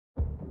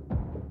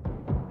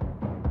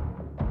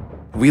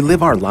We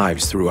live our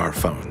lives through our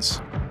phones.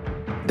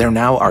 They're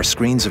now our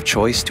screens of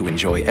choice to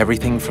enjoy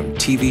everything from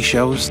TV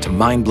shows to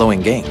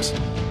mind-blowing games.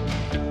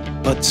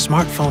 But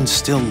smartphones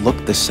still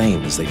look the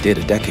same as they did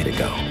a decade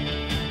ago.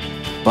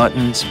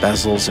 Buttons,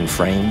 bezels, and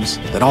frames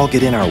that all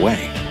get in our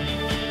way.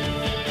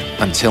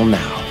 Until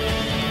now.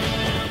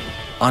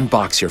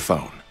 Unbox your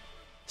phone.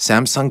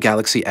 Samsung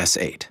Galaxy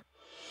S8.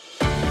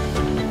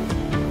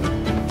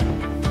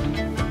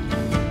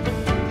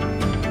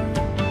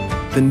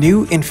 The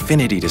new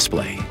Infinity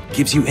display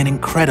gives you an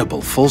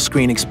incredible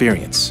full-screen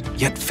experience,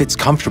 yet fits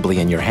comfortably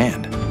in your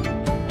hand.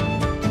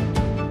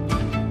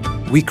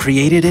 We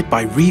created it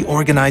by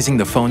reorganizing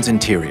the phone's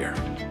interior,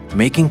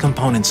 making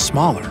components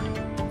smaller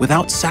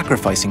without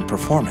sacrificing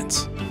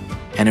performance,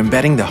 and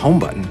embedding the home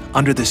button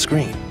under the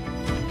screen.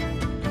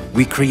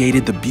 We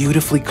created the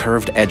beautifully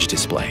curved edge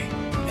display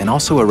and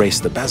also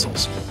erased the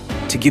bezels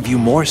to give you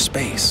more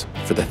space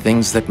for the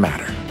things that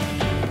matter,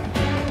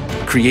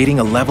 creating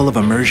a level of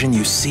immersion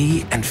you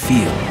see and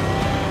feel.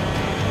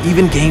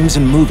 Even games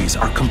and movies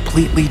are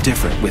completely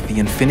different with the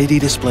Infinity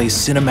display's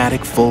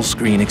cinematic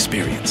full-screen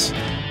experience.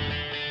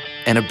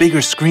 And a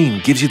bigger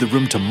screen gives you the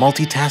room to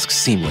multitask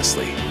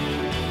seamlessly.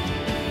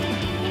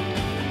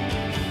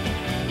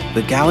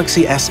 The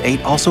Galaxy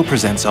S8 also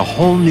presents a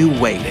whole new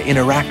way to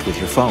interact with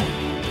your phone,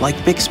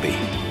 like Bixby.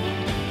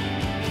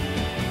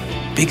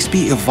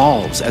 Bixby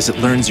evolves as it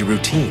learns your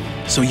routine,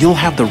 so you'll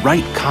have the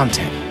right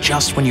content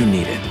just when you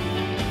need it.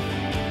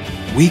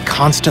 We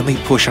constantly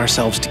push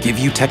ourselves to give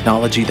you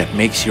technology that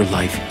makes your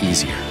life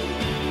easier.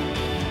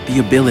 The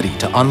ability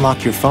to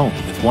unlock your phone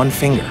with one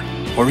finger,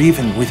 or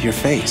even with your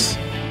face,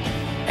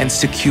 and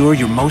secure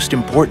your most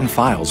important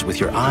files with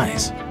your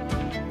eyes.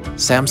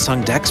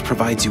 Samsung DeX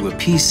provides you a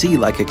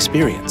PC-like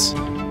experience,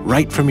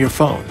 right from your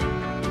phone.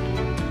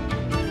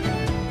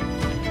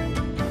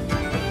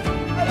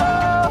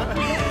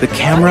 The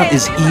camera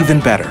is even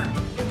better.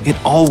 It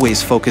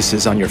always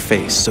focuses on your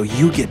face, so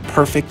you get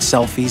perfect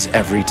selfies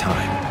every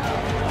time.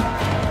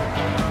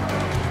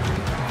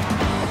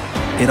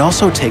 It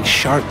also takes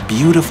sharp,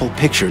 beautiful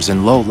pictures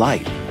in low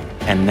light,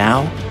 and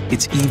now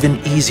it's even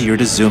easier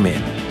to zoom in.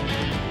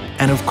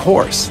 And of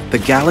course, the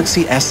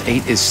Galaxy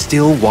S8 is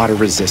still water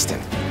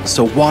resistant,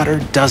 so water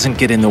doesn't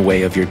get in the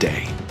way of your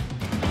day.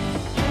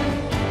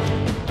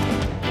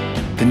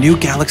 The new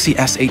Galaxy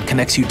S8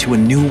 connects you to a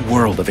new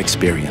world of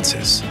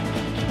experiences.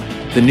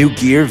 The new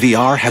Gear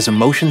VR has a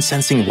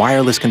motion-sensing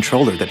wireless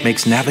controller that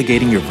makes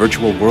navigating your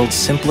virtual world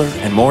simpler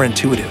and more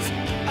intuitive.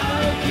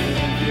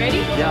 You ready?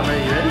 Yeah, I'm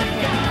ready. You ready?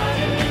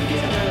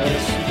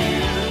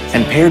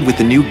 And paired with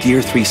the new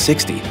Gear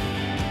 360,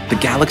 the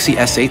Galaxy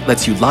S8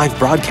 lets you live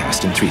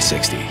broadcast in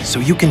 360, so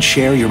you can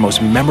share your most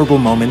memorable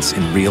moments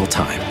in real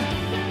time.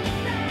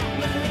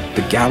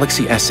 The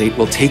Galaxy S8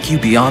 will take you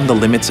beyond the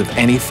limits of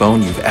any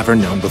phone you've ever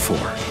known before.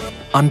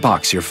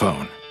 Unbox your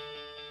phone.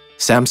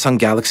 Samsung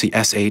Galaxy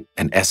S8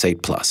 and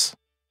S8 Plus.